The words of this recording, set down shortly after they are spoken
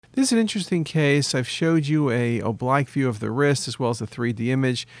This is an interesting case. I've showed you a oblique view of the wrist as well as a 3D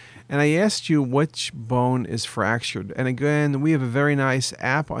image, and I asked you which bone is fractured. And again, we have a very nice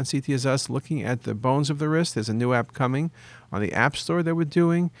app on CTisus looking at the bones of the wrist. There's a new app coming on the App Store that we're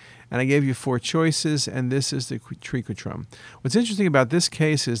doing, and I gave you 4 choices, and this is the trichotrom. What's interesting about this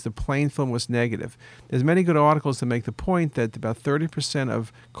case is the plain film was negative. There's many good articles that make the point that about 30%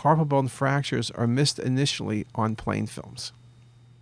 of carpal bone fractures are missed initially on plain films.